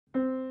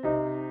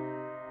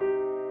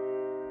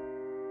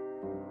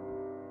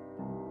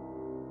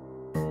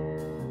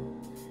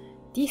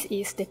This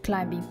is the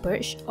climbing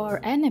perch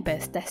or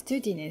Anabas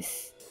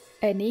testudineus,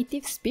 a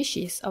native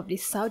species of the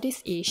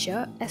Southeast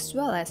Asia as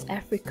well as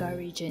Africa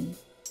region.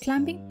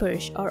 Climbing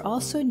perch, or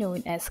also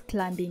known as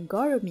climbing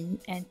gourami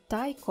and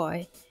Thai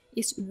koi,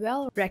 is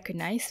well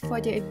recognized for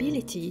their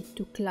ability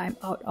to climb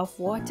out of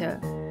water,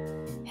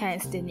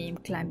 hence the name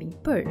climbing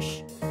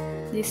perch.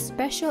 This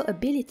special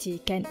ability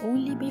can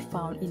only be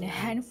found in a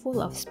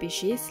handful of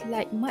species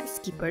like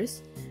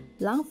mudskippers,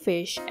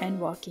 lungfish, and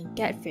walking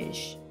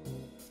catfish.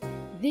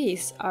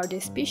 These are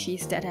the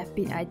species that have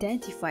been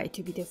identified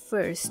to be the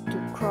first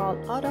to crawl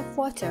out of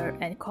water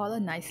and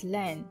colonize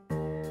land.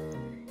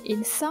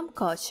 In some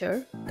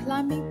culture,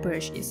 climbing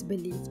perch is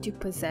believed to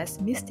possess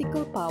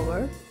mystical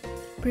power,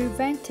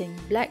 preventing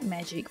black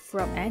magic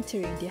from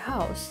entering the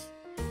house.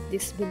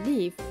 This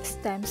belief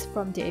stems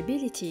from the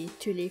ability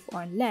to live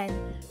on land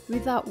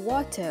without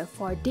water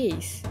for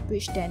days,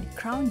 which then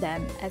crown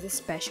them as a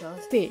special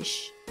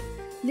fish.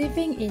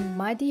 Living in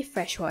muddy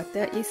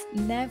freshwater is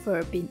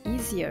never been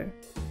easier,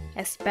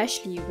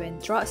 especially when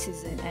drought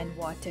season and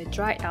water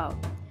dried out.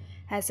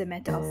 As a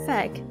matter of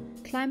fact,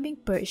 climbing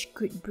perch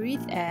could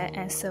breathe air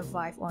and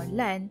survive on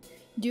land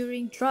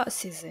during drought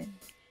season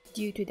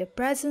due to the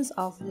presence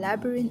of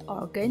labyrinth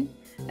organ,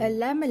 a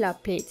lamellar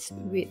plates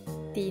with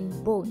thin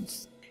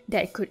bones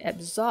that could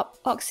absorb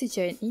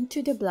oxygen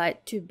into the blood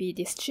to be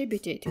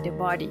distributed to the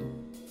body.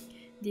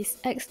 This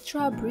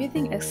extra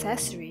breathing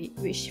accessory,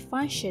 which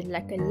functions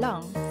like a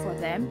lung for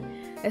them,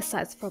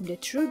 aside from the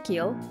true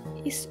gill,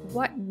 is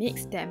what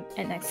makes them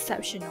an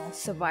exceptional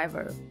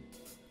survivor.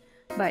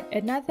 But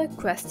another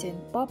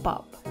question pops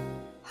up.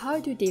 How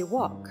do they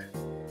walk?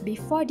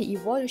 Before the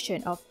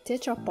evolution of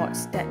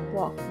tetrapods that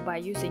walk by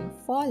using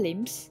 4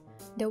 limbs,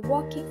 the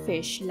walking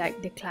fish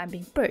like the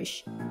climbing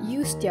perch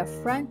use their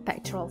front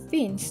pectoral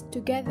fins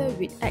together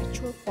with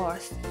actual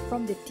force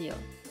from the tail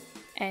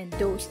and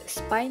those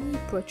spiny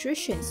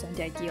protrusions on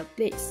their gill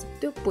plates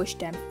to push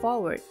them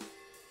forward.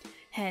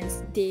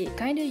 Hence, they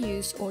kinda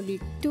use only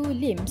 2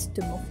 limbs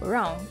to move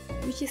around,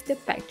 which is the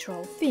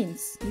pectoral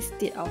fins,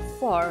 instead of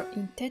 4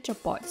 in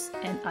tetrapods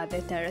and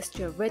other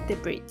terrestrial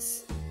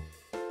vertebrates.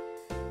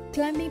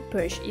 Climbing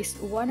perch is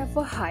one of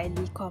a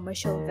highly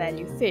commercial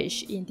value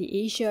fish in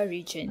the Asia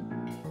region.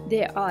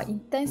 They are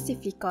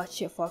intensively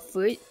cultured for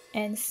food,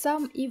 and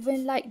some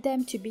even like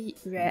them to be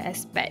rare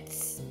as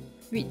pets.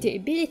 With the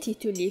ability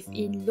to live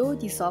in low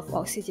dissolved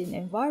oxygen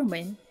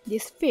environment,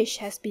 this fish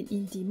has been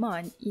in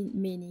demand in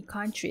many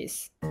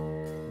countries.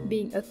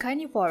 Being a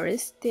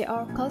carnivorous, they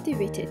are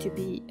cultivated to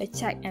be a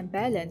check and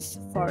balance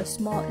for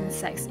small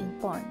insects in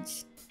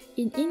ponds.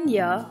 In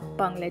India,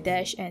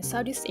 Bangladesh, and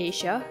Southeast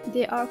Asia,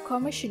 they are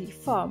commercially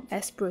farmed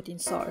as protein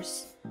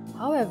source.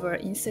 However,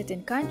 in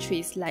certain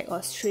countries like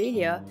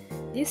Australia,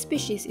 this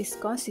species is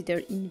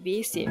considered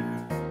invasive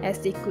as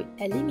they could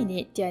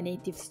eliminate their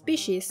native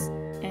species,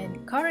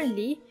 and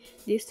currently,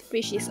 this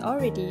fish is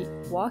already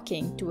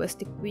walking towards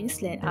the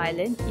Queensland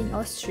Island in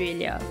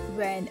Australia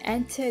when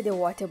enter the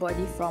water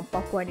body from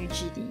Papua New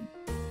Guinea.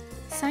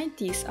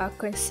 Scientists are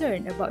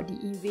concerned about the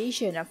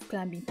invasion of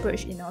climbing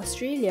perch in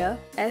Australia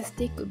as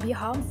they could be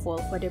harmful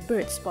for the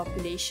bird's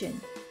population.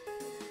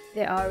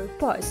 There are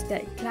reports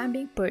that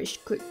climbing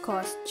perch could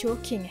cause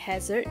choking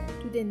hazard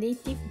to the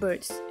native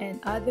birds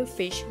and other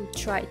fish who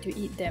try to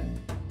eat them.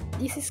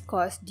 This is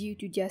caused due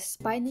to their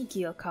spiny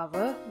gill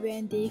cover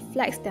when they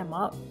flex them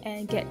up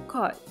and get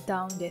caught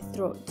down their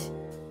throat.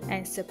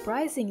 And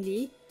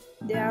surprisingly,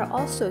 there are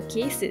also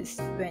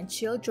cases when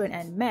children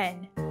and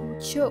men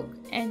choke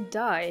and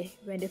die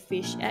when the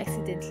fish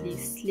accidentally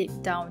slip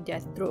down their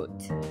throat.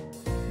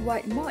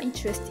 What more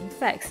interesting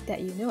facts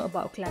that you know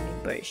about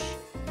climbing perch?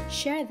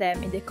 Share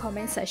them in the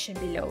comment section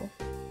below.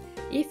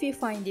 If you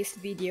find this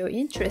video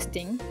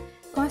interesting,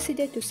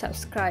 consider to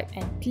subscribe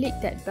and click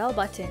that bell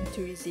button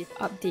to receive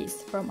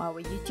updates from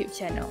our YouTube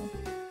channel.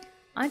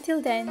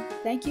 Until then,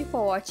 thank you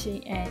for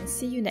watching and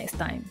see you next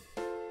time.